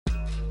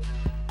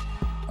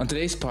On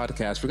today's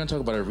podcast, we're going to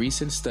talk about a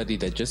recent study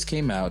that just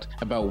came out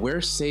about where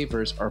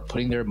savers are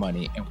putting their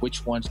money and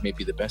which ones may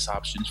be the best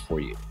options for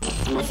you.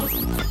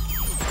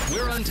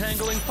 We're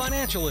untangling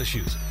financial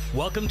issues.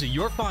 Welcome to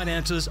Your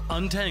Finances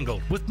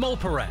Untangled with Mo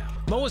Param.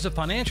 Mo is a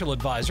financial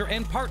advisor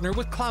and partner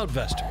with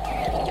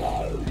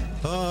CloudVestor.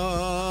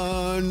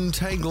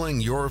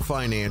 Untangling your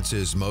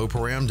finances. Mo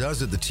Param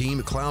does it. The team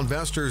at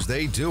CloudVestors,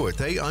 they do it.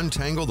 They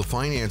untangle the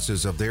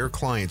finances of their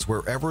clients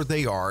wherever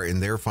they are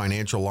in their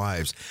financial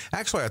lives.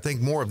 Actually, I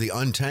think more of the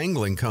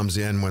untangling comes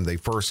in when they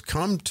first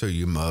come to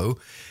you, Mo,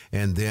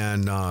 and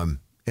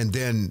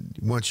then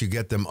once you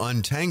get them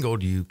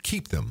untangled, you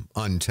keep them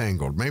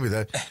untangled. Maybe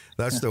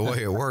that's the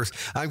way it works.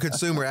 I'm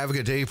consumer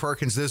advocate Dave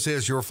Perkins. This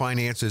is Your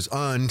Finances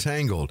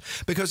Untangled.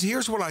 Because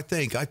here's what I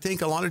think. I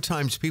think a lot of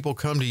times people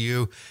come to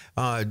you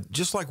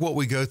just like what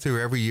we go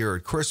through every year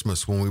at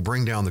Christmas when we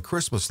bring down the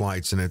Christmas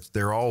lights and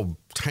they're all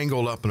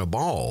tangled up in a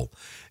ball.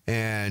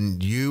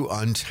 And you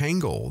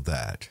untangle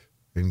that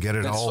and get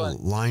it that's all fun.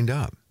 Lined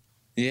up.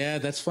 Yeah,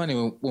 that's funny.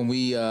 When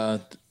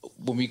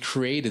we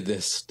created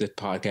this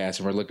podcast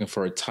and we're looking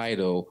for a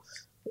title,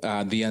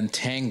 the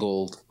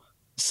untangled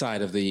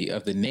side of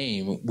the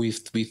name, we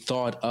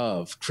thought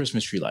of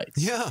Christmas tree lights.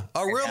 Yeah.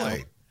 Oh,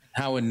 really?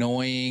 How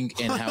annoying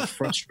and how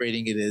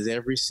frustrating it is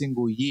every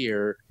single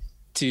year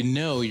to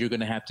know you're going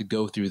to have to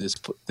go through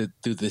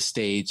this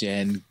stage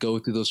and go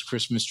through those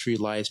Christmas tree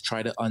lights,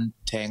 try to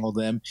untangle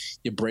them.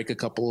 You break a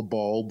couple of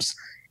bulbs,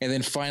 and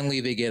then finally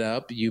they get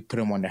up. You put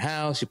them on your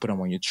house, you put them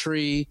on your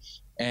tree,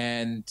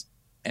 and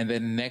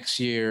then next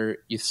year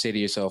you say to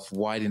yourself,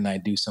 why didn't I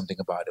do something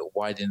about it?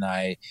 Why didn't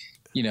I,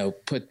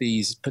 put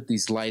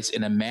these lights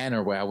in a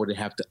manner where I wouldn't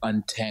have to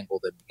untangle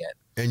them again?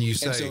 And you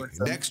say,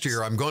 next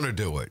year I'm going to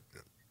do it.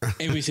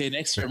 And we say,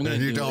 next year I'm going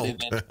to do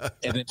it.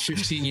 And then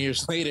 15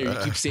 years later, you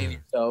keep saying to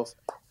yourself,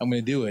 I'm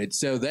going to do it.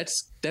 So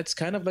that's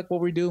kind of like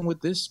what we're doing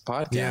with this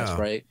podcast,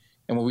 right?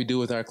 And what we do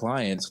with our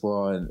clients.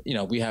 Well,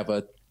 we have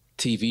a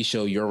TV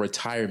show, Your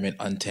Retirement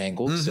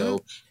Untangled. Mm-hmm. So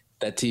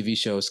that TV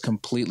show is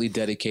completely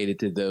dedicated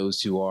to those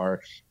who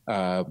are,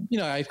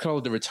 I call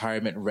it the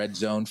retirement red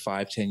zone,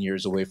 5-10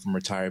 years away from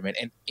retirement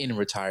and in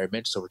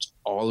retirement. So it's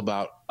all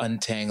about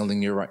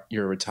untangling your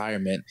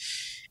retirement.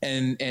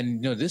 And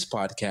this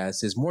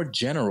podcast is more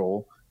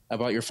general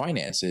about your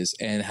finances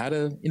and how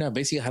to,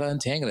 basically how to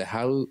untangle it,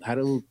 how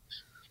to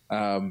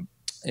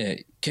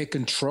get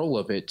control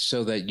of it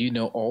so that you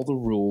know all the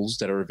rules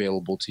that are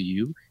available to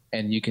you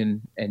and you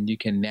can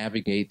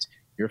navigate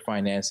your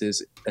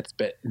finances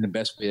in the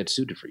best way that's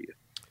suited for you.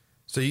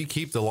 So you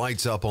keep the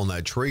lights up on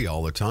that tree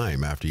all the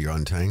time after you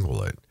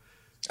untangle it.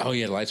 Oh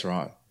yeah, the lights are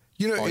on.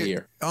 All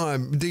year.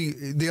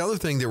 The other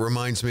thing that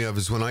reminds me of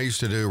is when I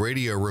used to do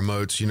radio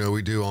remotes,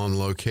 we do on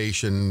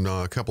location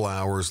a couple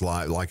hours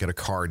live, like at a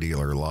car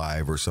dealer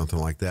live or something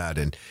like that.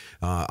 And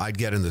I'd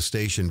get in the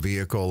station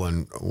vehicle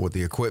and with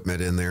the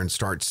equipment in there and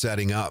start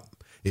setting up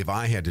if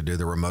I had to do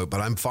the remote. But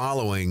I'm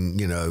following,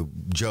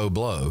 Joe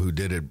Blow, who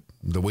did it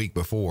the week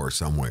before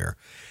somewhere.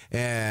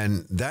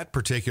 And that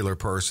particular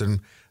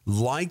person,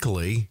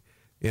 likely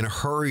in a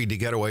hurry to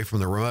get away from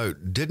the remote,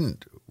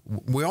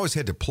 we always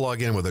had to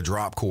plug in with a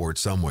drop cord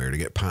somewhere to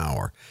get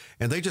power.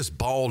 And they just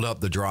balled up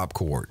the drop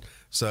cord.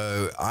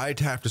 So I'd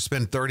have to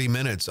spend 30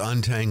 minutes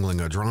untangling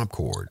a drop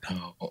cord.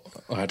 Oh,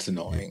 that's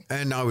annoying.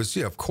 And I was,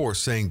 of course,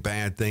 saying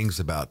bad things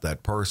about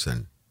that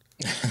person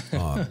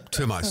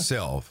to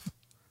myself.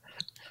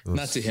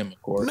 Not to him,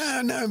 of course.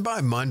 No. By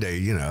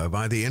Monday,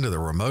 by the end of the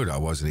remote, I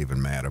wasn't even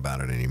mad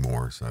about it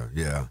anymore. So,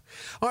 yeah.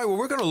 All right. Well,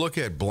 we're going to look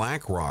at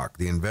BlackRock,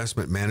 the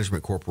investment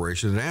management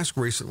corporation, that asked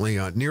recently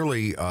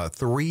nearly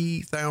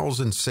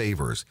 3,000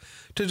 savers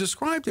to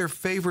describe their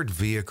favorite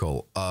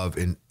vehicle of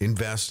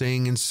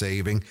investing and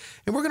saving.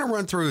 And we're going to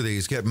run through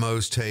these, get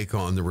Mo's take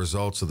on the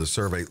results of the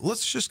survey.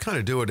 Let's just kind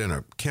of do it in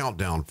a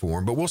countdown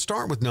form, but we'll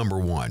start with number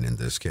one in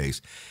this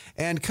case.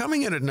 And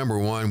coming in at number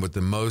one with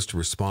the most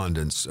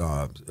respondents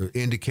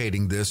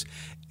indicating this,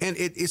 and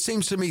it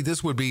seems to me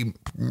this would be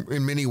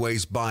in many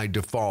ways by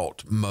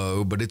default,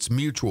 Mo, but it's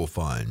mutual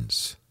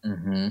funds.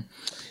 Mm-hmm.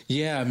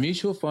 Yeah,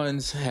 mutual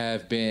funds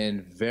have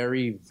been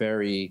very,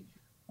 very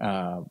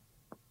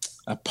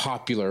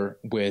popular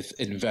with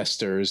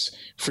investors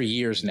for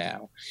years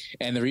now.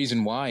 And the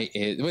reason why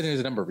there's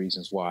a number of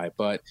reasons why,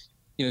 but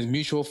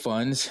mutual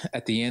funds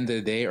at the end of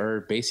the day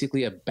are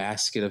basically a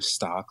basket of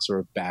stocks or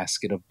a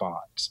basket of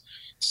bonds.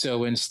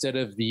 So instead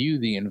of you,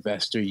 the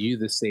investor, you,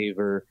 the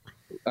saver,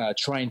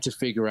 trying to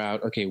figure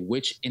out, okay,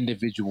 which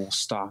individual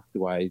stock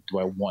do I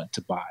want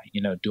to buy?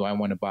 Do I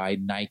want to buy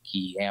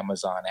Nike,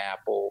 Amazon,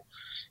 Apple,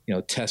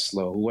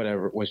 Tesla,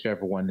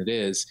 whichever one it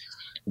is?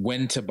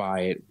 When to buy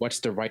it? What's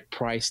the right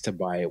price to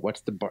buy it?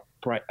 What's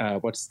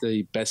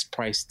the best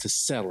price to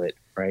sell it?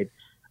 Right?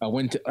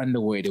 When to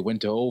underweight it? When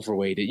to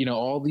overweight it?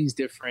 All these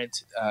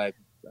different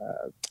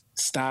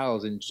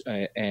styles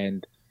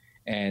and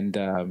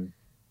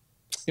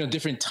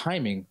different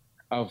timing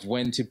of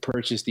when to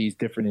purchase these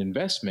different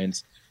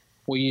investments.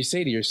 Well, you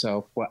say to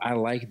yourself, well, I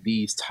like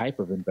these type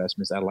of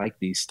investments. I like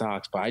these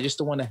stocks, but I just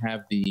don't want to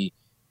have the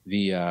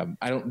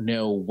I don't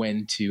know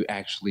when to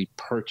actually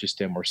purchase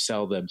them or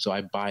sell them. So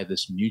I buy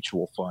this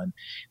mutual fund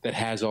that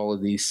has all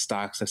of these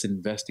stocks, that's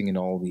investing in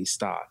all of these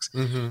stocks.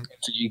 So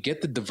you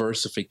get the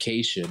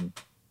diversification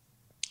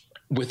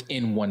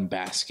within one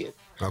basket.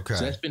 Okay.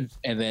 So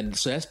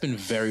that's been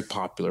very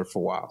popular for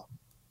a while.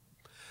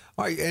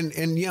 All right,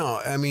 and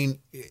yeah, I mean,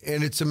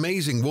 and it's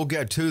amazing. We'll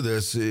get to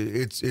this.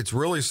 It's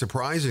really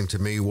surprising to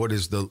me what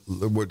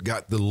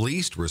got the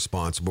least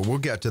responsible. We'll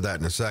get to that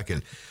in a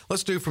second.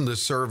 Let's do from the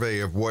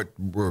survey of what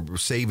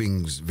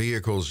savings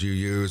vehicles you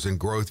use and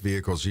growth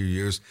vehicles you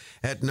use.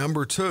 At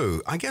number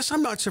 2, I guess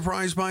I'm not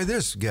surprised by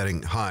this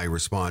getting high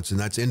response, and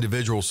that's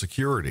individual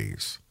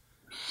securities.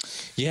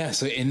 Yeah,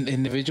 so in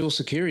individual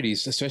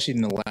securities, especially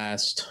in the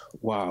last,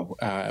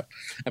 I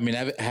mean,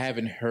 I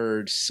haven't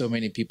heard so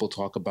many people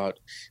talk about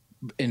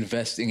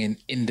investing in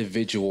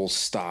individual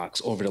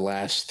stocks over the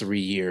last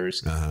 3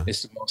 years.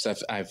 It's the most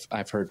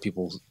I've heard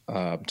people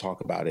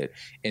talk about it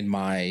in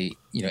my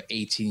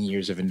 18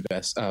 years of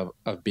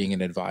being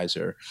an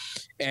advisor.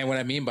 And what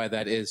I mean by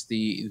that is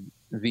the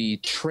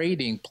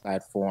trading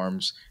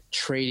platforms,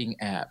 trading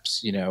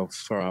apps,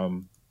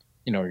 from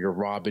your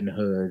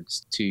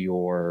Robinhoods to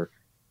your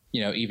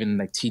even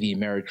like TD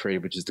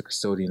Ameritrade, which is the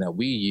custodian that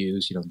we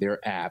use, their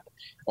app,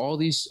 all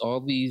these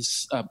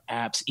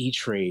apps,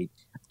 E-Trade,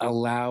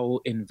 allow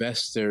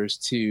investors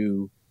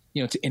to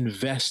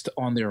invest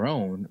on their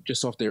own,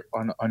 just off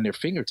on their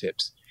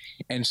fingertips.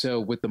 And so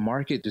with the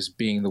market just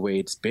being the way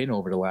it's been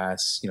over the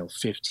last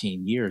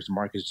 15 years, the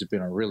market's just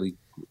been a really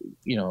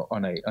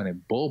on a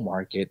bull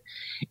market.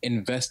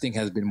 Investing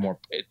has been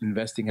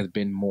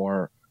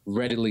more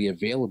readily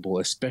available,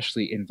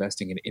 especially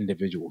investing in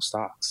individual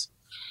stocks.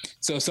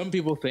 So some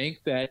people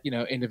think that,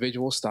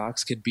 individual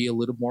stocks could be a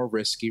little more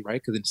risky,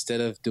 right? Because instead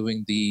of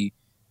doing the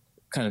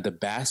kind of the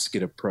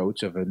basket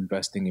approach of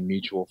investing in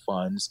mutual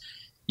funds,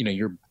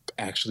 you're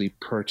actually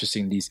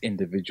purchasing these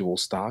individual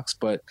stocks,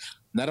 but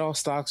not all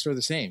stocks are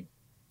the same.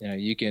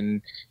 You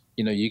can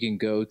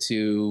go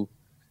to,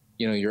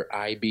 your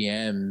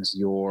IBMs,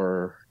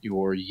 your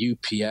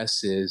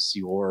UPSs,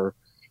 your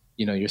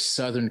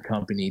Southern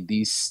Company,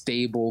 these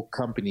stable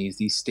companies,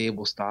 these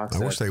stable stocks. I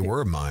wish they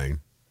were mine.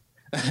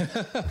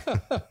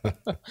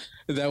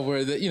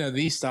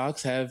 These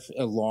stocks have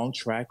a long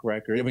track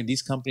record. I mean,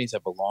 these companies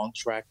have a long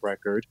track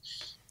record,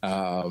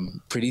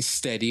 pretty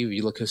steady if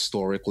you look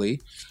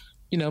historically,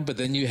 but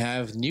then you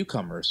have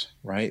newcomers,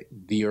 right?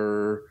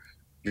 Your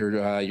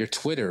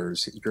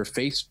Twitters, your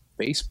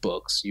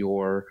Facebooks,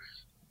 your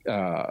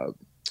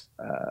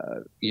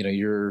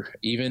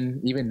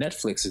even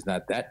Netflix is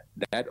not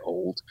that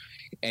old,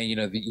 and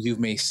you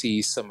may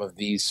see some of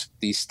these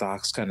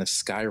stocks kind of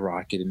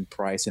skyrocket in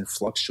price and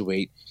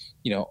fluctuate,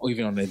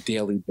 even on a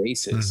daily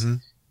basis.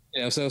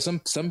 So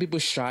some people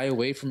shy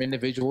away from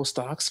individual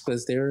stocks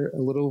because they're a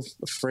little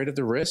afraid of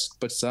the risk,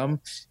 but some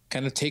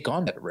kind of take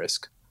on that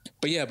risk.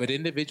 But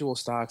individual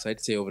stocks,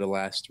 I'd say over the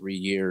last 3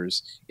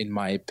 years, in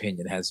my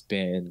opinion, has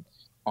been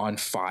on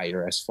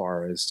fire as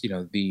far as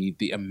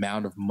the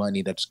amount of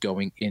money that's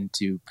going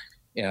into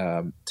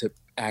to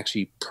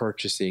actually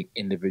purchasing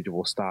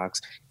individual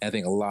stocks. And I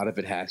think a lot of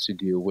it has to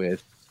do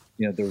with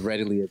the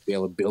readily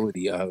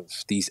availability of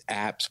these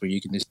apps where you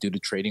can just do the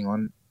trading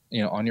on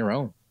your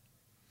own.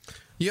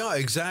 Yeah,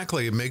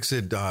 exactly. It makes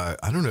it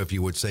I don't know if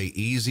you would say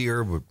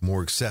easier, but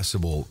more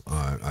accessible,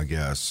 I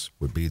guess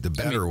would be the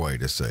better way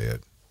to say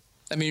it.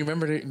 I mean,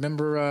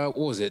 remember what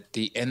was it?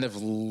 The end of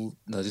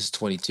this is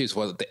 22.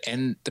 So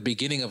the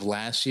beginning of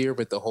last year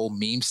with the whole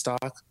meme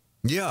stock.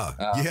 Yeah,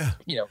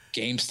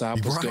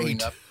 GameStop was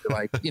going up to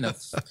like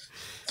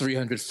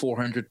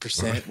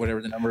 300-400%,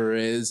 whatever the number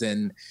is,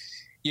 and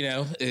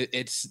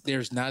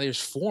there's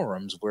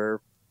forums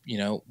where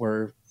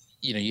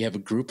you have a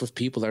group of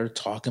people that are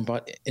talking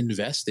about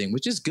investing,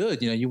 which is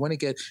good.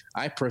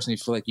 I personally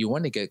feel like you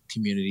want to get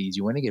communities,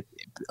 you want to get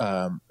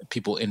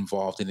people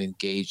involved and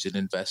engaged in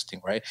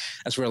investing, right?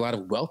 That's where a lot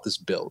of wealth is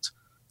built.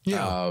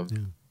 Yeah.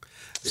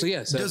 So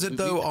does it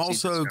though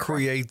also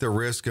create the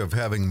risk of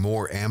having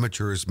more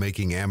amateurs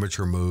making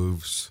amateur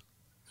moves?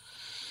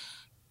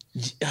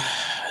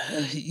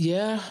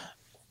 Yeah.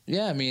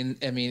 I mean,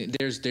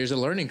 there's a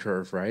learning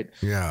curve, right?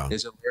 Yeah.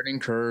 There's a learning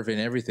curve in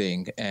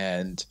everything,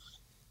 and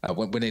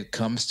when it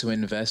comes to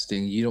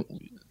investing,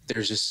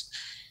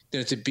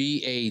 to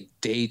be a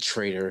day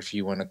trader, if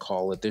you want to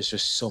call it, there's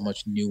just so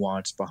much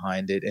nuance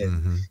behind it.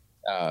 And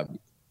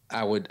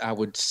I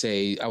would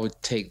say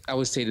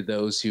to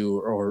those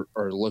who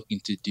are looking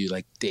to do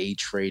like day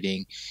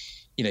trading,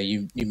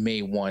 you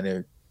may want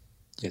to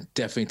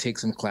definitely take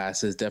some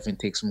classes, definitely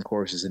take some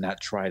courses, and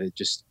not try to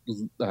just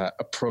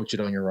approach it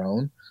on your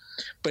own.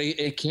 But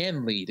it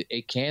can lead,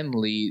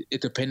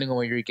 depending on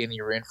where you're getting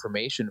your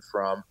information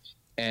from,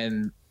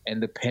 and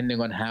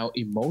depending on how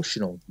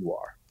emotional you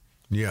are.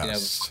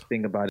 Yes. The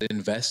thing about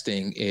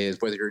investing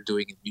is whether you're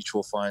doing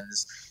mutual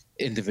funds,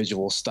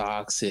 individual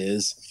stocks,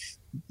 is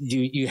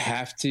you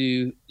have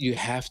to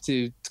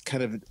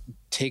kind of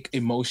take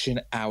emotion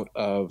out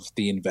of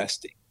the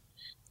investing.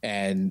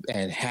 and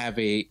have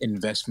a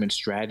investment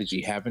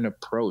strategy, have an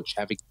approach,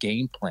 have a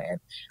game plan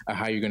of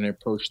how you're going to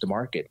approach the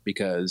market.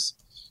 Because,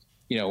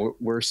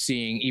 we're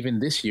seeing even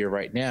this year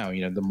right now,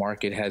 the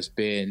market has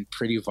been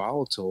pretty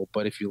volatile.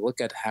 But if you look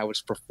at how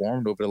it's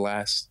performed over the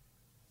last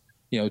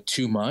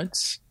 2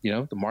 months,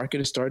 the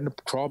market is starting to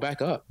crawl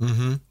back up.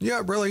 Mm-hmm.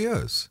 Yeah, it really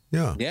is.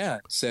 Yeah.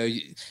 Yeah. So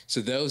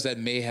those that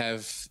may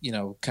have,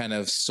 kind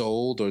of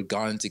sold or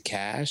gone into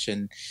cash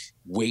and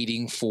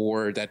waiting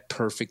for that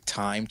perfect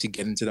time to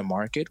get into the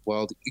market.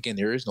 Well, again,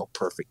 there is no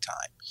perfect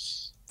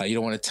time. You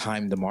don't want to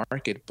time the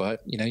market,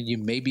 but you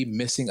may be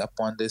missing up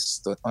on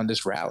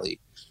this rally.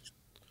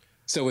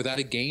 So without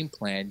a game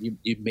plan,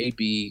 you may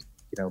be,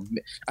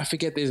 I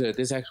forget,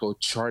 there's actual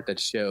chart that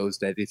shows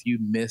that if you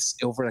miss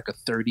over like a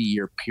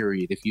 30-year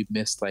period, if you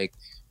miss like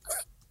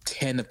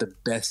 10 of the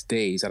best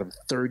days out of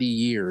 30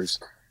 years,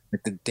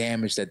 like the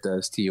damage that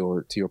does to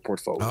your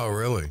portfolio. Oh,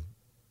 really?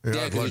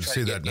 Yeah, I'd love to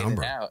see that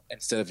number.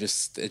 Instead of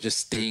just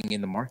staying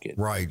in the market.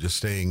 Right, just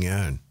staying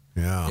in.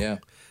 Yeah. Yeah.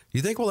 Do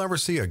you think we'll ever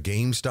see a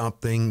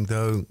GameStop thing,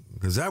 though?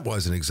 Because that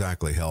wasn't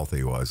exactly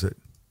healthy, was it?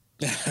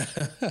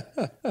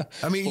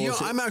 I mean,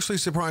 I'm actually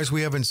surprised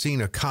we haven't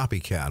seen a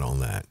copycat on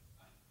that.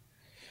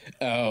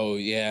 Oh,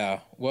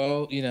 yeah.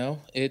 Well,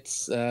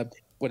 it's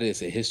what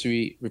is it?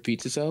 History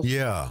repeats itself.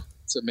 Yeah.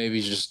 So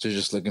maybe they're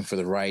just looking for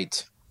the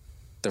right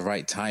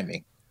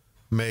timing.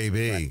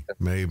 Maybe.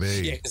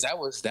 Yeah,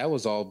 because that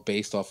was all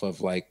based off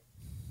of like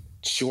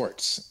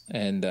shorts,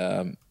 and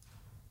I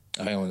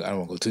don't want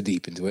to go too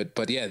deep into it,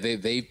 but yeah,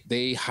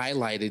 they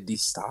highlighted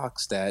these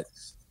stocks that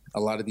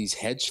a lot of these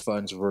hedge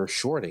funds were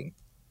shorting.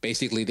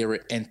 Basically, they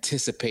were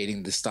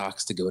anticipating the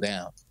stocks to go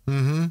down.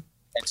 Mm-hmm.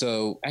 And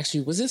so,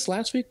 actually, was this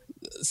last week?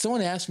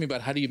 Someone asked me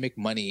about how do you make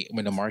money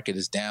when the market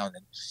is down,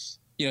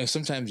 and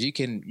sometimes you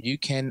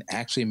can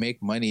actually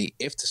make money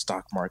if the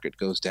stock market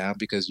goes down,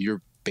 because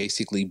you're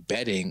basically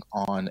betting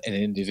on an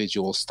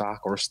individual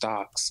stock or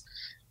stocks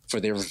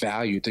for their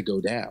value to go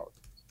down,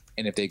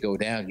 and if they go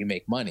down, you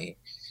make money.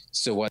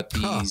 So what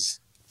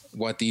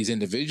these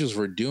individuals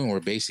were doing were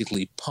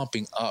basically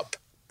pumping up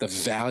the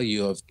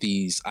value of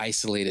these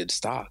isolated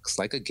stocks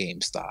like a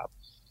GameStop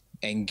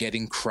and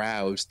getting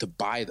crowds to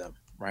buy them,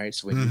 right?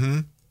 So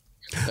when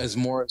as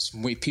more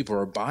people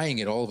are buying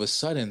it, all of a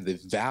sudden the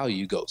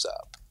value goes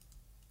up.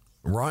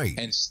 Right.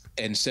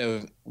 And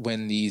so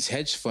when these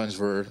hedge funds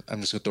were,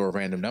 I'm just going to throw a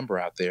random number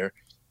out there,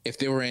 if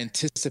they were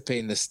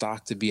anticipating the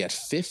stock to be at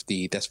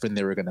 50, that's when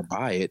they were going to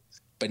buy it,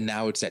 but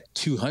now it's at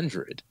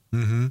 200.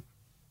 Mm-hmm.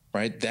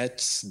 Right?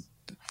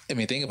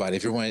 Think about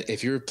it.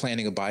 If you're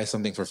planning to buy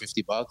something for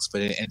 $50,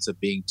 but it ends up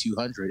being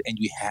 200, and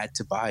you had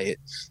to buy it,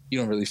 you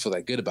don't really feel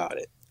that good about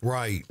it.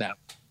 Right. Now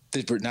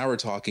we're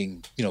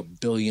talking,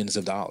 billions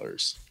of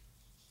dollars.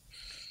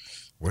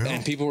 Well,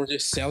 and people were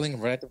just selling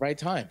right at the right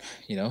time.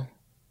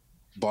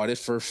 Bought it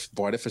for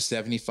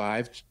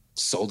 75,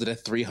 sold it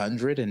at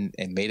 300, and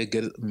made a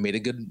good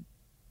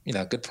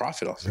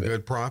profit off of it. A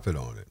good profit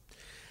on it.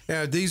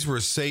 Yeah, these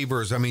were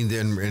savers. I mean,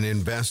 and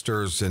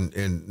investors,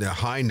 and a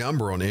high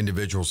number on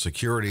individual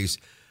securities.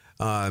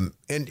 And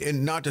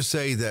not to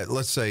say that,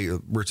 let's say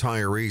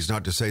retirees,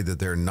 not to say that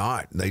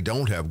they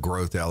don't have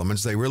growth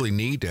elements. They really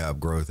need to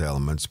have growth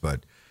elements,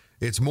 but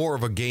it's more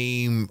of a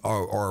game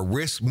or a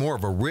risk, more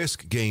of a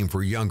risk game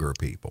for younger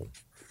people.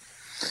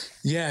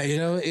 Yeah,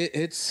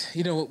 it's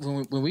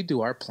when we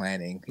do our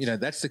planning,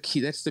 that's the key.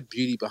 That's the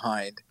beauty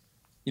behind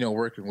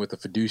working with a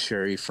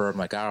fiduciary firm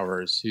like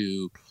ours,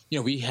 who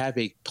we have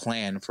a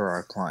plan for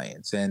our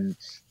clients, and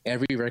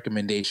every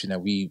recommendation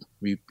that we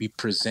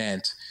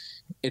present,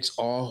 it's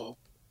all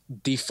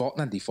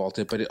not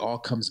defaulted, but it all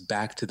comes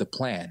back to the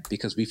plan,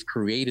 because we've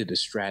created a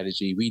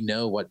strategy. We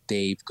know what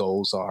Dave's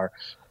goals are.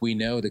 We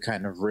know the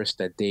kind of risk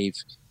that Dave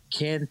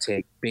can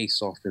take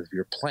based off of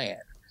your plan.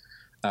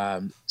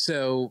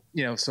 So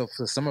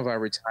for some of our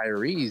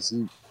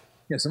retirees,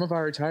 some of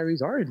our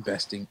retirees are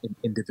investing in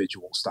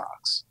individual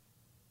stocks.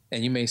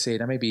 And you may say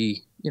that may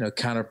be,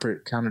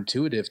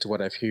 counterintuitive to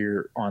what I've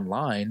heard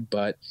online,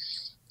 but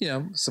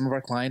some of our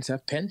clients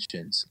have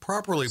pensions.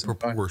 Properly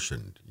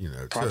proportioned,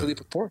 Properly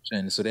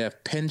proportioned. So they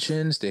have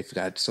pensions, they've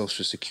got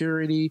Social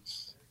Security,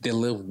 they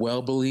live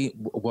well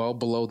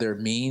below their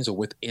means or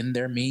within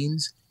their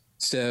means.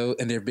 So,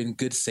 and they've been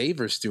good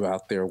savers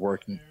throughout their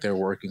working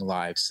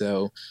lives.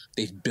 So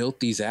they've built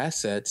these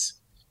assets,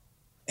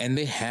 and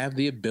they have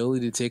the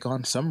ability to take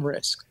on some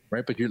risk,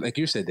 right? But like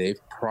you said, Dave,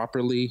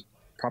 properly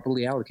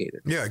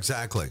allocated. Yeah,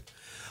 exactly.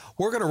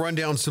 We're going to run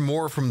down some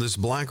more from this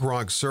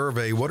BlackRock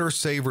survey. What are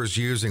savers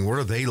using? What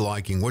are they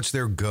liking? What's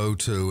their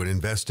go-to in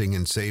investing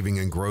in saving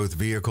and growth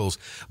vehicles?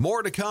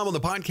 More to come on the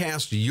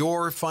podcast,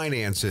 Your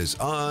Finances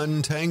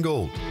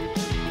Untangled.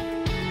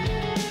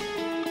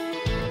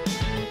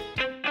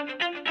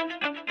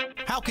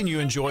 How can you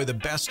enjoy the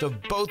best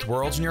of both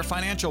worlds in your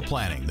financial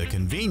planning? The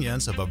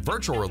convenience of a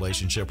virtual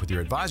relationship with your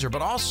advisor,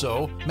 but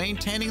also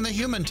maintaining the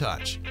human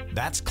touch.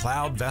 That's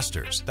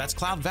CloudVestors. That's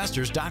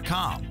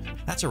CloudVestors.com.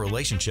 That's a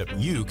relationship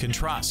you can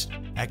trust.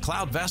 At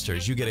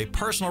CloudVestors, you get a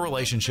personal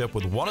relationship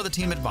with one of the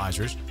team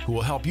advisors who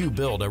will help you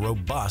build a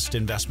robust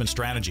investment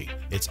strategy.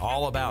 It's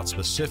all about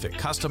specific,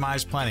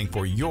 customized planning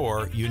for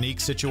your unique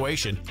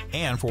situation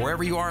and for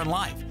wherever you are in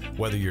life,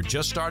 whether you're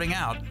just starting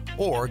out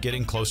or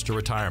getting close to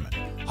retirement.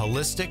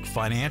 Holistic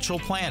financial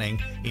planning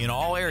in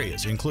all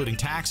areas, including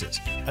taxes,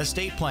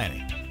 estate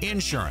planning,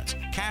 insurance,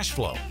 cash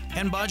flow,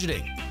 and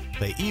budgeting.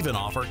 They even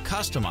offer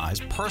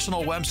customized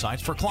personal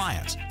websites for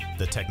clients.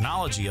 The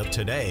technology of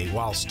today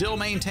while still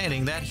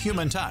maintaining that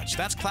human touch.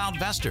 That's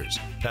CloudVestors.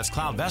 That's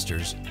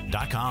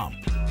CloudVestors.com.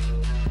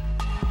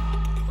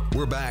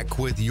 We're back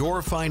with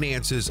Your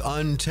Finances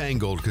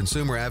Untangled.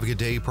 Consumer advocate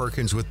Dave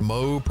Perkins with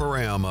Mo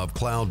Param of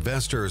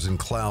CloudVestors and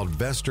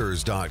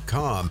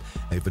CloudVestors.com,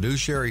 a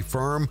fiduciary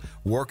firm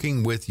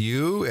working with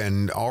you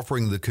and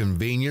offering the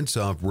convenience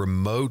of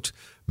remote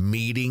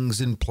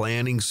meetings and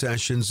planning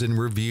sessions and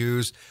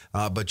reviews,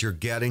 but you're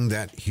getting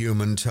that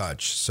human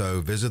touch. So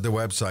visit the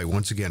website,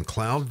 once again,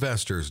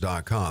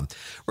 CloudVestors.com.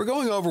 We're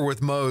going over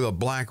with Mo a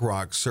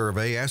BlackRock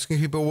survey, asking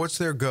people what's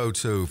their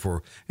go-to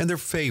for and their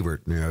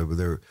favorite,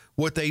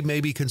 what they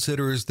maybe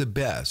consider is the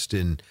best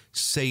in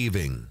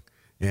saving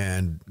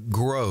and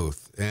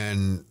growth.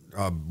 And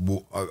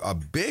a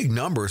big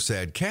number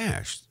said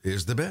cash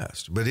is the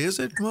best. But is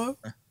it, Mo?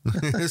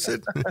 Is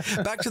it?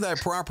 Back to that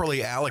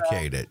properly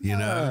allocated,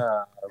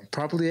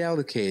 properly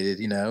allocated,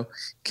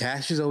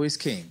 cash is always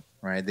king,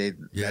 right?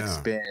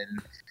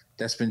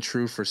 That's been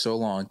true for so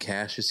long.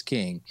 Cash is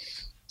king.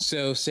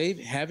 So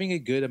having a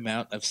good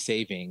amount of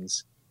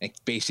savings, like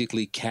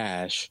basically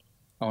cash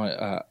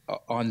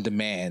on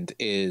demand,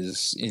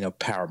 is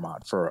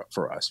paramount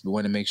for us. We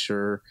want to make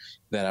sure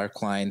that our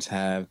clients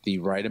have the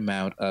right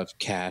amount of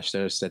cash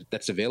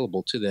that's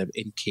available to them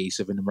in case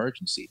of an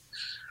emergency.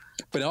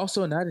 But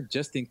also not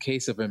just in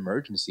case of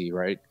emergency,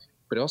 right?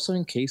 But also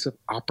in case of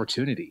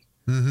opportunity.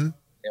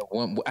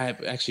 Mm-hmm. I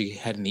actually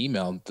had an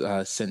email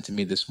sent to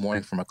me this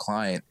morning from a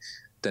client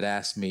that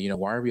asked me,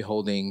 why are we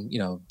holding,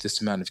 this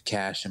amount of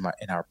cash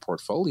in our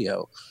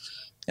portfolio?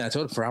 And I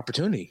told him for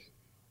opportunity.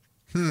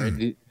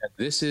 Right?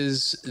 This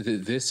is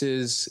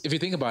if you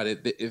think about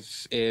it,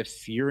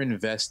 if you're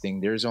investing,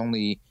 there's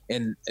only,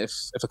 and if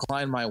a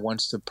client of mine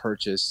wants to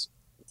purchase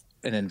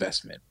an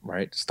investment,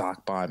 right?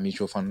 Stock, bond,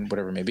 mutual fund,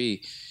 whatever it may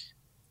be,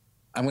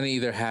 I'm going to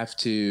either have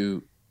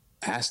to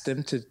ask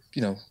them to,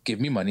 give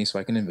me money so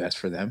I can invest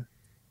for them.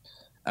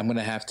 I'm going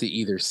to have to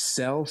either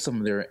sell some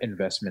of their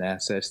investment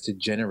assets to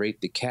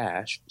generate the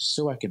cash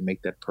so I can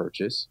make that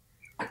purchase,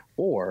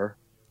 or,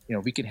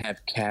 we can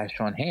have cash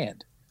on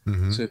hand.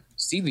 Mm-hmm. So if we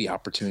see the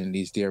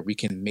opportunities there, we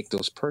can make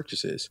those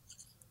purchases.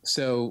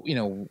 So,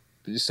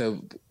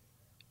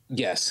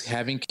 yes,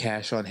 having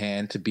cash on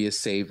hand to be a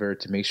saver,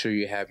 to make sure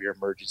you have your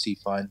emergency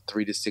fund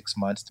 3 to 6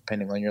 months,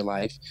 depending on your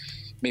life,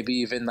 maybe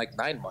even like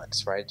 9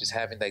 months, right? Just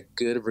having that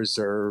good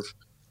reserve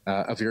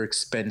of your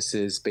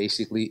expenses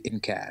basically in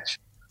cash.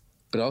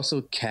 But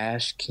also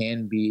cash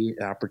can be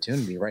an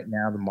opportunity. Right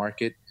now, the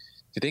market,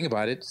 if you think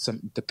about it,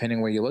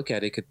 depending where you look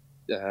at it, could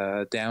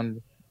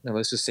down,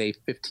 let's just say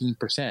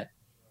 15%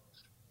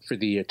 for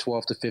the year,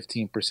 12 to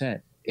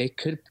 15%.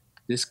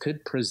 This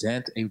could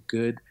present a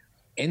good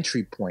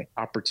entry point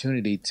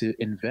opportunity to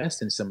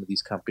invest in some of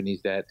these companies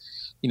that,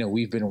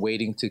 we've been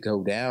waiting to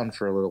go down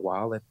for a little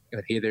while, and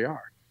here they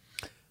are.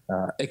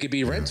 It could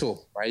be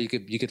rental, right?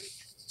 You could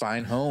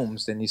find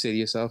homes, then you say to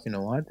yourself, you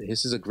know what,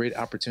 this is a great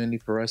opportunity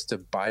for us to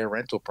buy a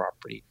rental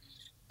property,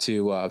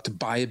 to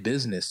buy a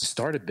business, to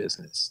start a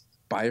business,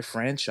 buy a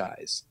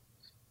franchise.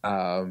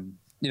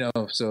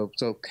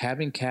 So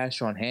having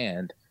cash on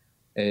hand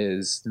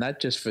is not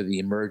just for the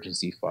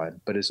emergency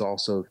fund, but it's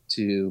also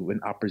to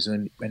when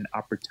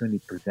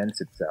opportunity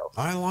presents itself.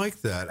 I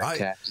like that.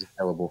 Cash is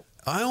available.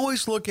 I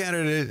always look at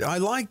it. I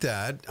like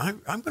that.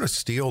 I'm going to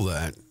steal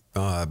that.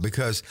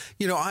 Because,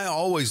 I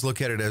always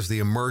look at it as the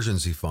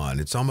emergency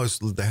fund. It's almost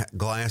the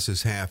glass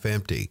is half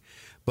empty.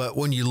 But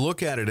when you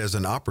look at it as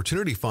an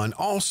opportunity fund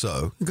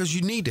also, because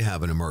you need to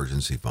have an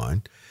emergency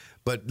fund,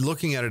 but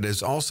looking at it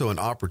as also an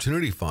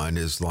opportunity fund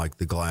is like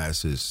the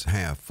glass is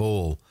half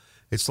full.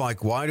 It's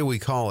like, why do we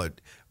call it?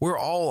 We're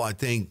all, I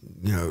think,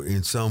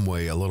 in some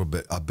way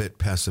a bit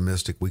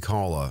pessimistic. We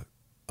call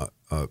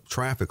a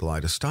traffic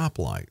light a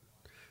stoplight,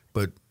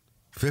 but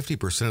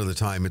 50% of the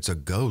time it's a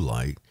go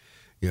light.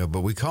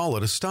 But we call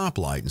it a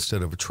stoplight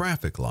instead of a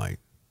traffic light.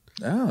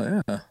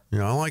 Oh, yeah.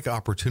 I like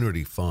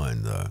opportunity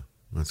fund, though.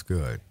 That's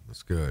good.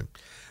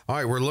 All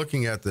right, we're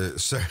looking at the.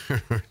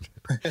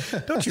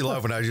 Don't you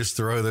love when I just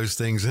throw those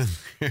things in?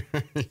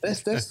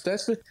 That's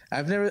what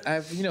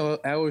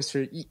I always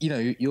hear.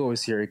 You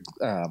always hear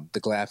the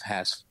glass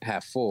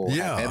half full,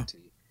 half empty.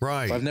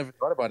 Right. But I've never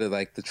thought about it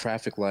like the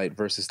traffic light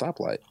versus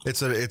stoplight.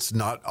 It's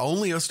not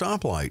only a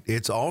stoplight;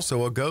 it's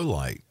also a go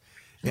light.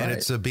 And Right.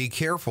 it's a be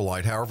careful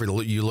light. However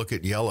you look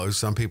at yellow,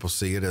 some people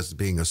see it as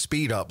being a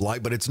speed up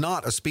light, but it's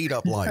not a speed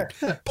up light.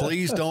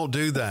 Please don't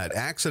do that.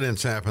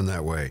 Accidents happen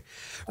that way.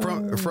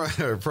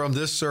 From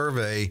this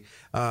survey,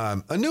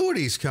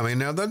 annuities coming.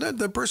 Now,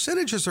 the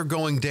percentages are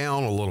going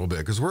down a little bit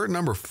because we're at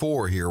number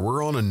 4 here.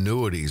 We're on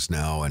annuities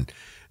now and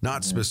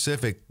not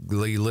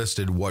specifically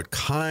listed what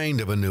kind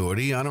of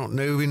annuity. I don't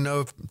even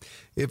know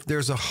if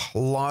there's a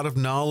lot of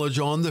knowledge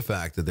on the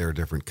fact that there are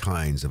different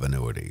kinds of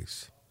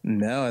annuities.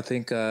 No, I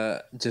think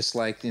just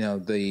like,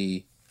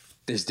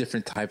 there's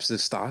different types of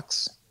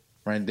stocks,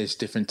 right? There's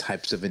different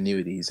types of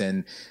annuities.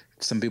 And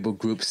some people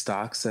group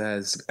stocks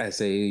as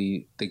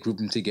they group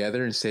them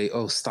together and say,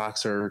 oh,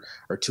 stocks are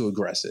too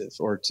aggressive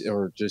or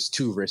just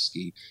too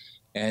risky.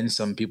 And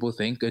some people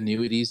think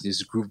annuities,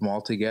 just group them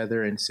all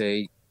together and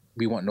say,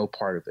 we want no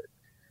part of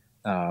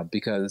it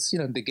because,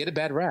 they get a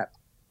bad rap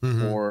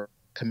or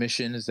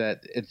commissions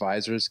that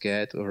advisors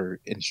get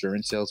or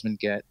insurance salesmen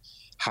get,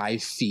 high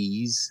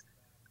fees.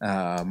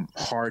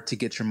 Hard to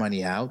get your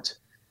money out.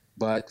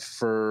 But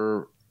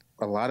for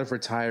a lot of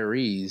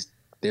retirees,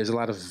 there's a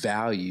lot of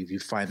value if you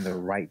find the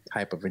right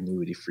type of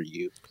annuity for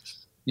you.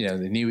 The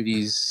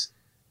annuities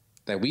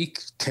that we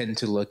tend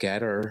to look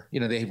at are,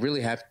 they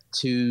really have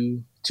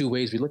two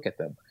ways we look at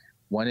them.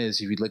 One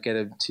is if you look at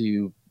them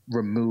to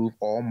remove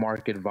all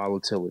market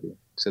volatility.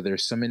 So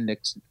there's some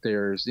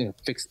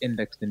fixed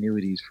index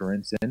annuities, for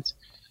instance,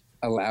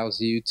 allows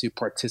you to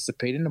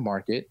participate in the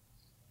market.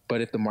 But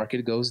if the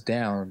market goes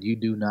down, you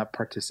do not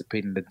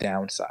participate in the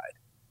downside.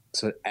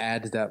 So it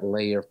adds that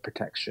layer of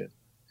protection.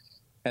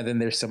 And then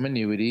there's some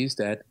annuities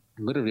that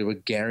literally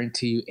would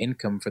guarantee you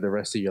income for the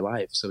rest of your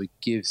life. So it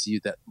gives you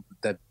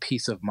that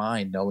peace of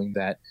mind knowing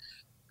that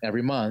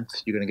every month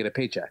you're going to get a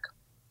paycheck.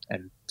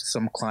 And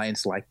some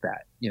clients like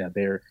that.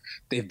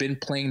 They've been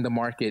playing the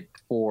market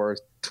for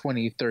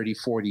 20, 30,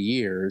 40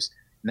 years.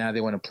 Now they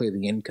want to play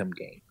the income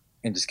game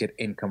and just get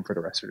income for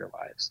the rest of their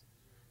lives.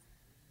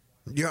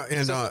 Yeah,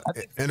 and I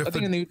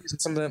think annuities are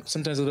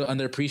sometimes a little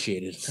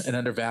underappreciated and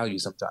undervalued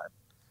sometimes.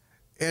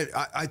 And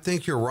I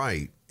think you're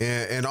right.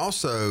 And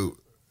also,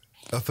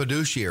 a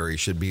fiduciary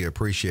should be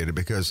appreciated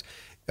because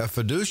a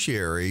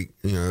fiduciary,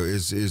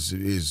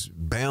 is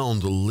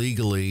bound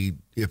legally.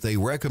 If they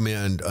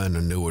recommend an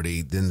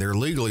annuity, then they're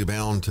legally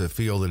bound to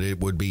feel that it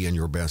would be in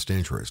your best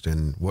interest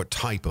and what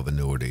type of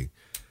annuity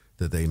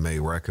that they may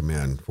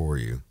recommend for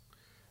you.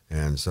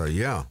 And so,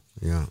 yeah.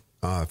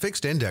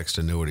 Fixed indexed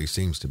annuity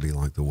seems to be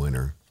like the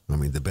winner. I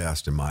mean, the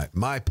best in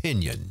my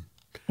opinion,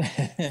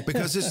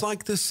 because it's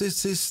like this.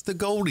 It's the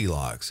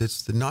Goldilocks.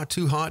 It's the not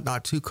too hot,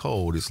 not too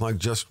cold. It's like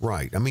just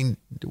right. I mean,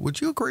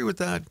 would you agree with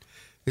that?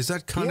 Is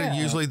that kind of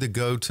usually the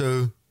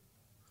go-to?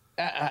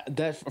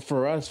 That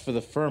for us, for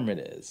the firm, it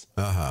is.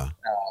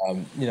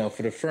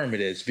 For the firm, it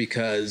is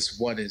because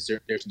one is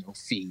there's no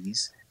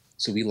fees,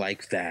 so we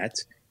like that.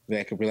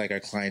 We like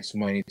our clients'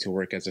 money to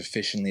work as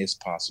efficiently as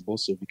possible,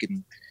 so we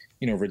can.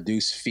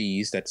 Reduce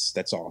fees.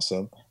 That's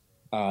awesome.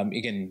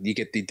 Again, you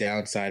get the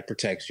downside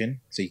protection,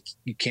 so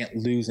you can't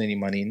lose any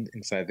money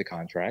inside the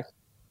contract.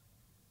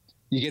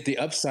 You get the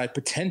upside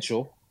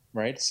potential,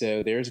 right?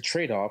 So there's a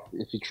trade-off.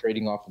 If you're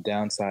trading off the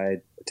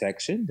downside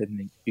protection,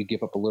 then you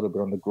give up a little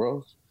bit on the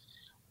growth.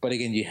 But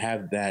again, you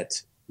have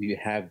that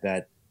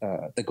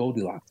the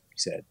Goldilocks, you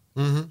said,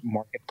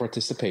 market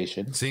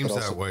participation. Seems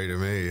that way to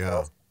me.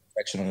 Yeah,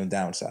 protection on the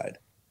downside.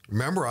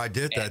 Remember, I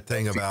did that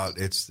thing about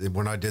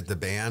when I did the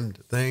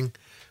band thing.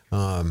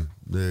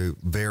 The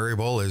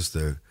variable is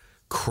the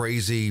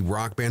crazy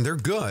rock band. They're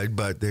good,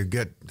 but they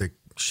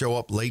show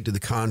up late to the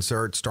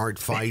concert, start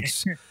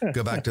fights,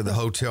 go back to the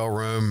hotel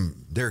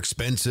room. They're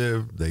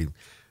expensive.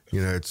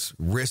 It's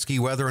risky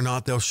whether or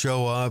not they'll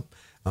show up.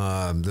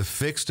 The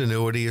fixed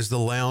annuity is the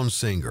lounge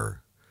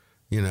singer.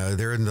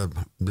 They're in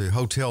the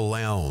hotel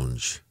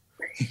lounge,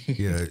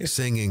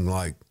 singing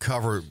like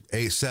cover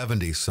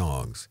 70s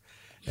songs.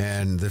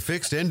 And the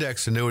fixed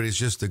index annuity is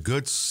just a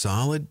good,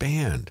 solid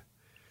band.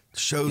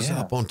 Shows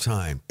up on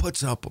time,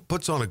 puts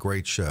on a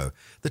great show.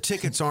 The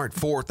tickets aren't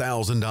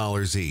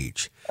 $4,000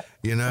 each,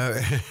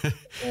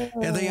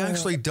 and they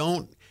actually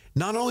don't.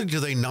 Not only do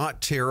they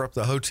not tear up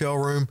the hotel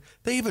room,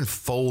 they even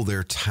fold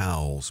their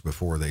towels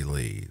before they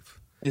leave.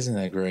 Isn't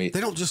that great?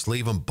 They don't just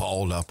leave them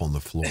balled up on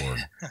the floor.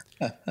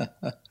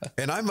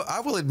 And I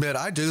will admit,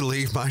 I do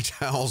leave my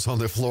towels on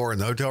the floor in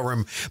the hotel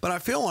room, but I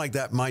feel like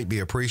that might be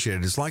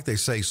appreciated. It's like they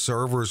say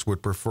servers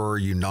would prefer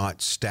you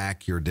not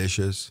stack your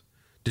dishes.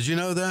 Did you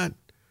know that?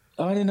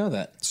 Oh, I didn't know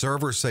that.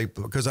 Servers say,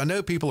 because I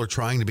know people are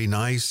trying to be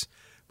nice,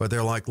 but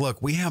they're like,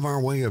 look, we have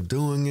our way of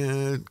doing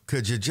it.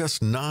 Could you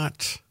just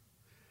not?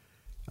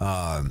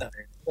 Yeah.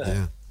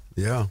 There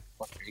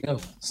you go.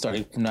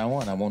 Starting from now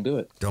on, I won't do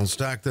it. Don't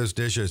stack those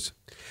dishes.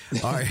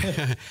 All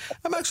right.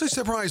 I'm actually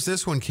surprised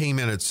this one came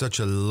in at such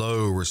a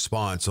low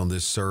response on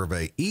this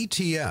survey.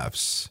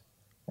 ETFs.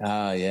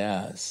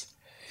 Yes.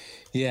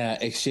 Yeah,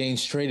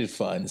 exchange traded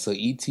funds. So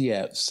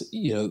ETFs,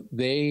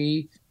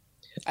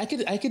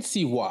 I could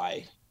see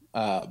why,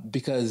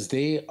 because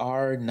they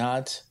are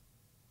not,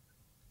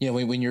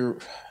 when you're,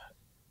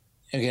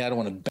 again, I don't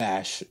want to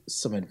bash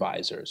some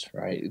advisors,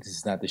 right? This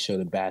is not the show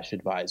to bash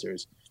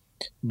advisors,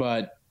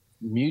 but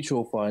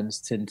mutual funds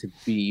tend to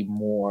be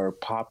more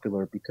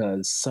popular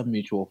because some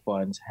mutual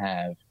funds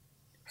have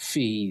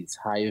fees,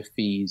 higher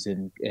fees,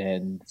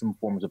 and some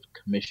forms of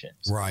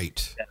commissions,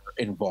 right, that are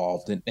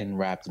involved and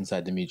wrapped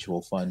inside the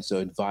mutual fund. So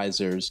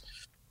advisors,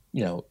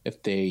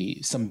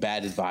 if some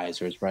bad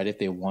advisors, right, if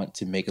they want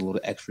to make a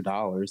little extra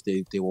dollars,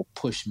 they will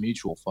push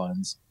mutual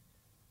funds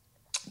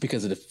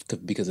because of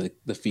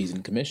the fees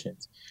and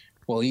commissions.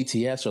 Well,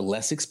 ETFs are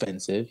less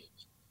expensive.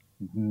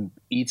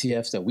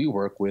 ETFs that we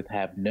work with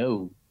have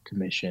no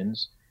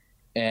commissions,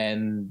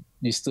 and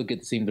you still get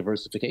the same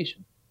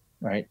diversification,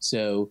 right?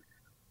 So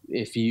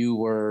if you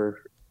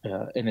were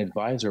an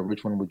advisor,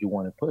 which one would you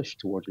want to push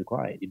towards your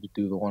client? You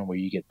do the one where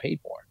you get paid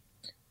more.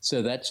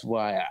 So that's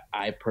why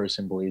I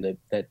personally believe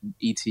that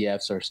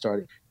ETFs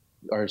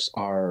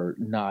are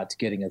not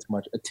getting as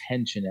much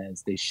attention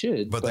as they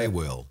should. But they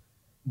will.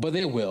 But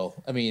they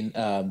will. I mean,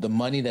 the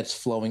money that's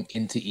flowing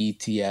into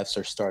ETFs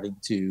are starting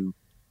to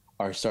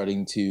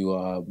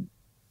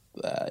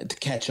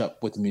catch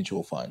up with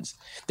mutual funds.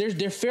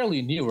 They're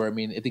fairly newer. I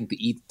mean, I think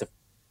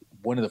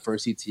one of the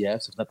first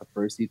ETFs, if not the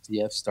first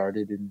ETF,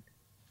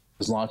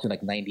 was launched in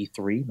like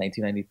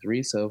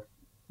 1993. So,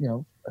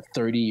 a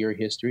 30-year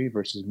history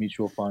versus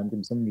mutual funds,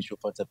 and some mutual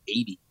funds have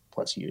 80+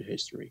 year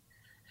history.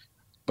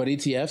 But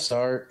ETFs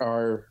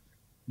are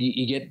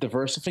you get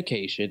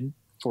diversification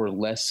for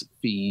less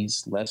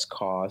fees, less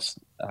cost,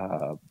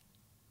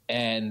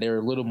 and they're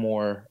a little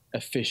more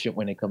efficient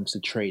when it comes to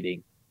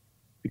trading,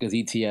 because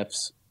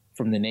ETFs,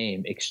 from the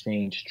name,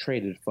 exchange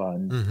traded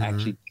funds,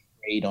 actually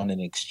trade on an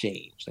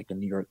exchange, like the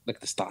New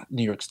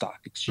York Stock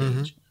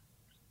Exchange,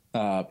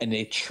 and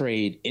they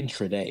trade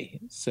intraday.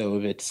 So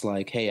if it's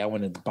like, hey, I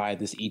want to buy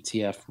this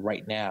ETF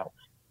right now,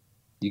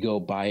 you go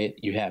buy it,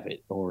 you have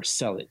it, or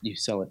sell it, you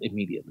sell it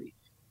immediately.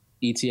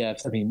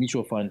 ETFs,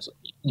 mutual funds,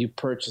 you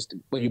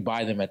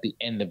buy them at the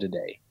end of the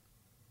day,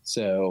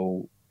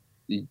 so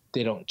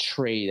they don't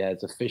trade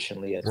as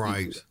efficiently as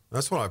right. ETFs.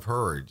 That's what I've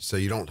heard. So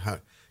you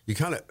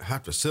kind of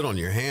have to sit on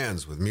your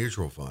hands with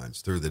mutual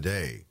funds through the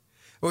day.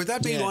 Would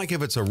that be like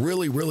if it's a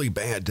really, really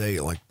bad day,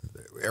 like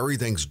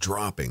everything's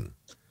dropping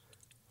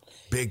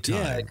big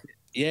time?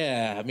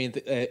 Yeah.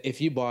 If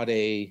you bought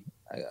a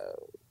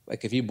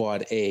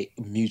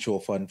mutual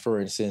fund, for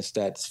instance,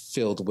 that's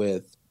filled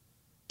with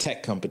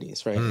tech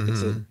companies, right?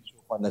 It's a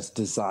mutual fund that's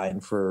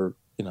designed for,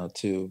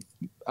 to,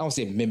 I won't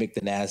say mimic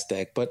the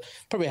NASDAQ, but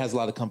probably has a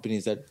lot of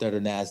companies that are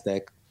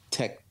NASDAQ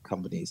tech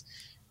companies.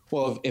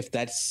 Well, if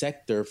that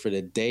sector for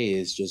the day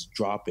is just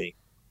dropping,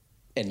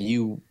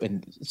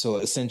 so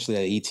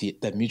essentially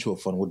that mutual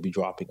fund would be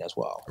dropping as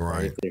well,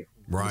 right? The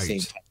same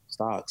type of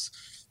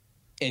stocks,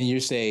 and you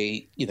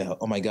say,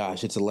 oh my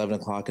gosh, it's 11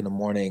 o'clock in the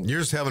morning. You're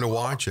just having to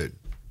watch it.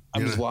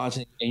 I'm just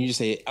watching, and you just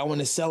say, I want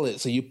to sell it.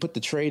 So you put the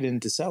trade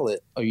in to sell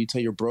it, or you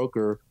tell your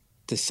broker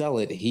to sell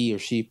it. He or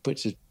she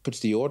puts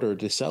the order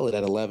to sell it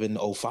at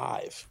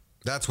 11:05.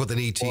 That's with an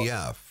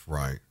ETF,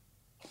 right?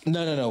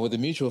 No. With a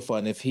mutual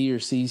fund, if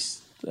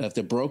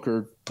the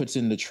broker puts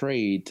in the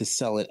trade to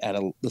sell it at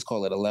let's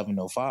call it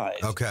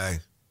 11:05. Okay.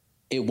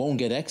 It won't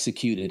get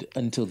executed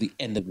until the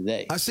end of the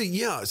day. I see.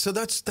 Yeah. So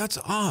that's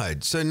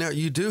odd. So now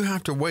you do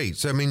have to wait.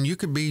 So you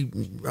could be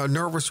a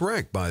nervous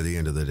wreck by the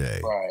end of the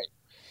day. Right.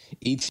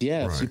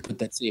 ETFs, you put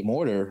that same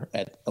order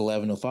at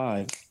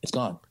 11:05, it's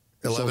gone.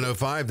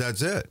 11:05,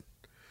 that's it.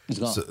 It's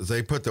gone. So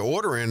they put the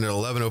order in at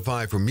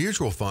 11:05 for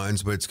mutual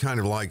funds, but it's kind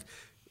of like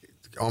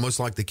almost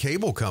like the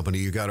cable company.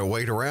 You got to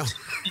wait around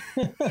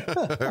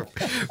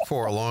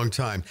for a long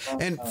time.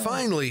 And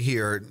finally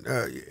here,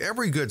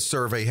 every good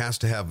survey has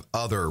to have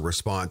other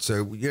response.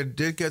 So you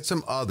did get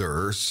some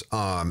others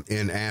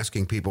in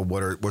asking people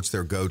what's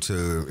their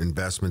go-to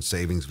investment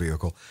savings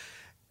vehicle.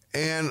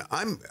 And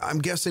I'm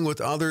guessing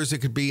with others, it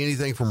could be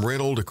anything from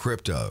rental to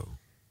crypto.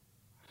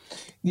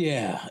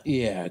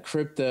 Yeah.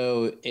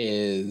 Crypto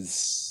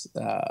is,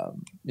 for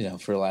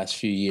the last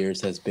few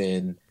years has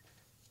been,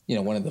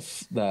 one of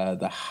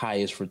the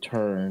highest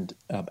returned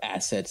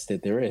assets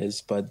that there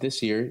is. But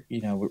this year,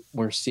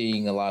 we're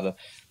seeing a lot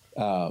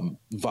of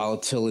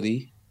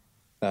volatility.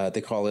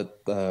 They're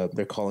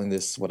calling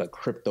this a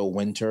crypto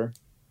winter,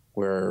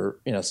 where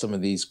some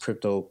of these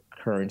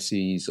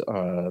cryptocurrencies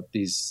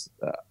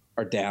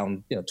are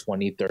down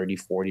 20, 30,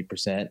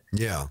 40%.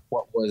 Yeah.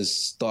 What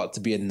was thought to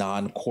be a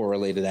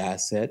non-correlated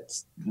asset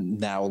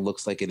now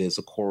looks like it is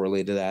a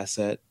correlated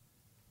asset.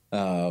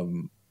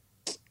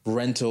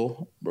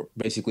 Rental,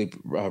 basically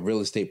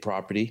real estate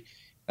property.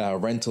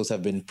 Rentals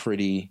have been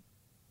pretty,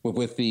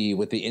 with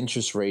the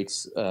interest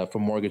rates for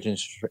mortgage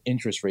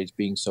interest rates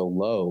being so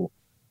low,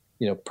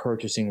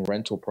 purchasing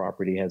rental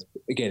property has,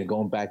 again,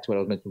 going back to what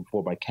I was mentioning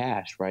before by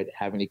cash, right?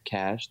 Having a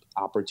cash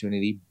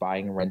opportunity,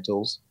 buying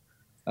rentals,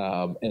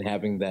 and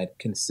having that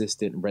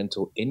consistent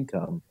rental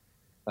income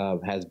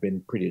has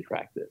been pretty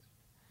attractive.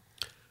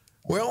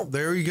 Well,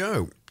 there you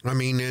go.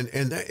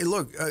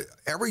 Look,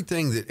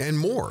 everything that and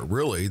more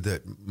really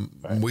that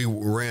we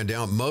ran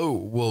down, Mo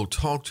will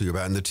talk to you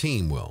about, and the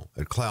team will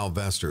at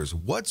Cloudvestors.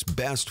 What's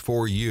best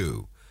for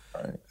you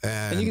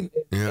And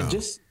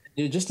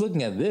you're just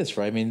looking at this,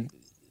 right? I mean,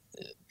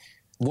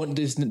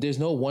 there's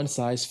no one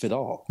size fit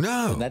all.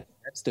 No, and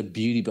that's the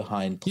beauty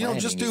behind planning. You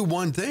don't just do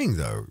one thing,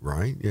 though,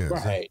 right? Yeah,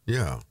 right.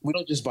 Yeah, we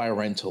don't just buy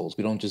rentals.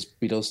 We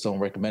just don't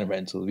recommend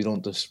rentals. We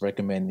don't just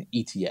recommend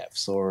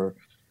ETFs or,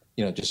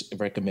 just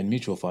recommend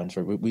mutual funds.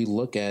 Right? We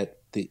look at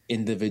the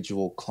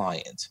individual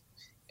client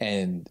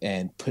and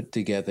put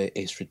together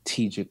a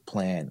strategic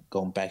plan.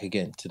 Going back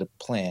again to the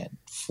plan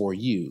for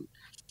you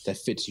that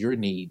fits your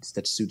needs,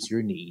 that suits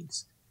your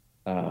needs.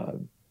 So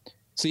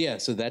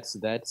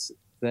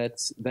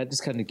that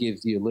just kind of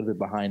gives you a little bit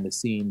behind the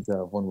scenes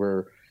of when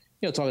we're,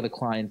 talking to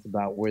clients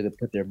about where to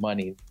put their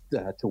money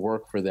to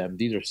work for them.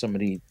 These are some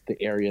of the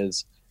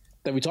areas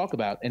that we talk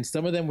about, and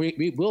some of them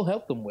we will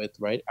help them with,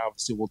 right?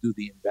 Obviously, we'll do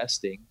the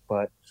investing,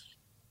 but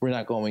we're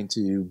not going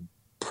to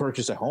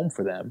purchase a home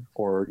for them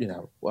or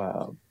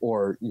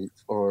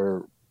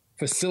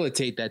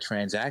facilitate that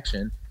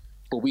transaction.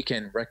 But we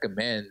can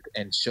recommend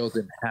and show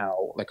them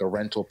how, like, a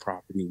rental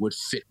property would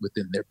fit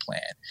within their plan.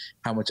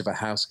 How much of a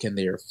house can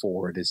they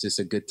afford? Is this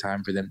a good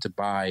time for them to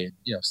buy? And,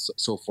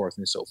 so forth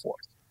and so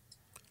forth.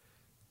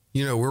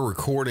 We're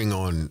recording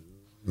on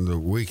the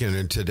weekend,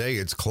 and today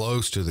it's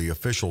close to the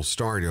official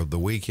start of the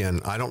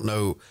weekend. I don't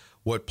know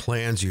what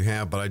plans you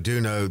have, but I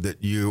do know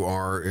that you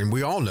are, and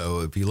we all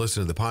know if you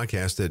listen to the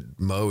podcast that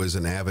Mo is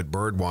an avid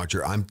bird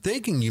watcher. I'm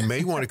thinking you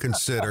may want to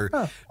consider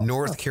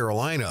North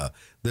Carolina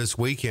this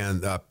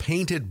weekend.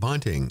 Painted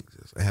bunting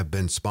have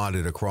been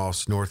spotted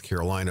across North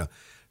Carolina.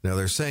 Now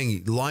they're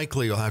saying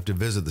likely you'll have to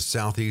visit the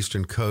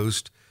southeastern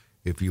coast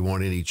if you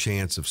want any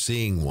chance of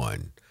seeing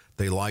one.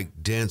 They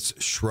like dense,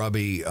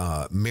 shrubby,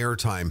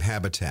 maritime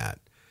habitat.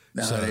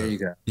 So, there you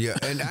go. Yeah,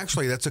 and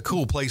actually that's a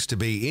cool place to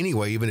be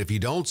anyway, even if you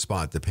don't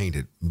spot the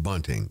painted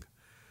bunting.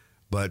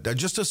 But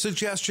just a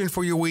suggestion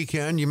for your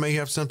weekend. You may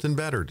have something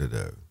better to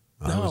do.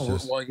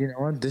 Well, you know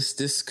what?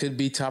 This could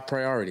be top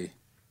priority.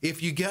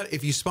 If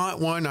you spot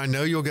one, I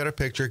know you'll get a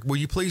picture. Will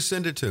you please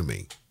send it to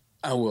me?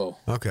 I will.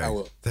 Okay. I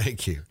will.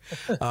 Thank you.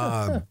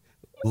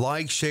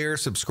 Like, share,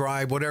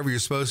 subscribe, whatever you're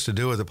supposed to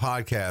do with the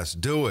podcast,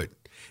 do it.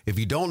 If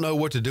you don't know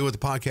what to do with the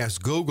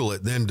podcast, Google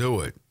it, then do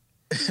it.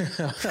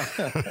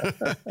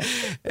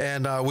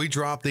 And we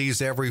drop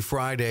these every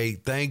Friday.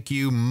 Thank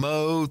you,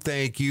 Mo.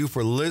 Thank you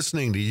for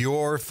listening to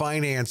Your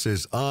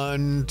Finances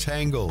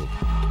Untangled.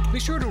 Be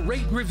sure to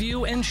rate,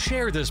 review, and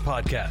share this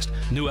podcast.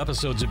 New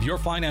episodes of Your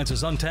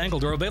Finances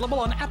Untangled are available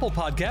on Apple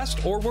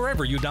Podcasts or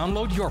wherever you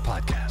download your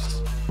podcasts.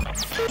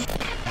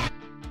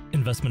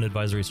 Investment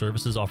advisory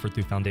services offered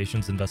through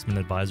Foundations Investment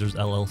Advisors,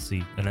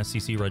 LLC, an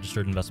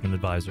SEC-registered investment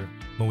advisor.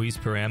 Moise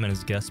Param and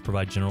his guests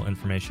provide general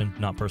information,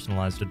 not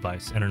personalized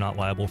advice, and are not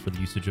liable for the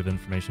usage of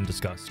information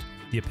discussed.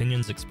 The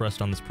opinions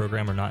expressed on this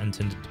program are not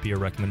intended to be a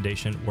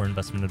recommendation or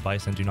investment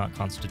advice and do not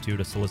constitute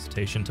a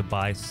solicitation to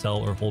buy, sell,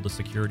 or hold a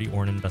security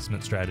or an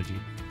investment strategy.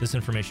 This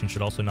information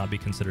should also not be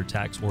considered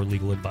tax or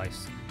legal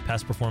advice.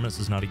 Past performance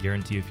is not a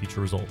guarantee of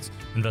future results.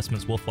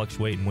 Investments will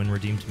fluctuate and when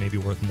redeemed may be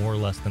worth more or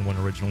less than when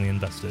originally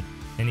invested.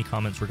 Any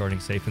comments regarding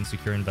safe and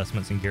secure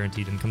investments and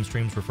guaranteed income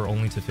streams refer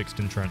only to fixed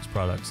insurance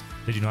products.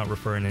 They do not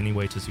refer in any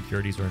way to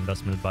securities or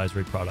investment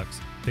advisory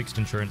products. Fixed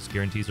insurance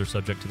guarantees are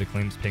subject to the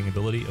claims paying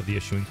ability of the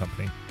issuing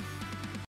company.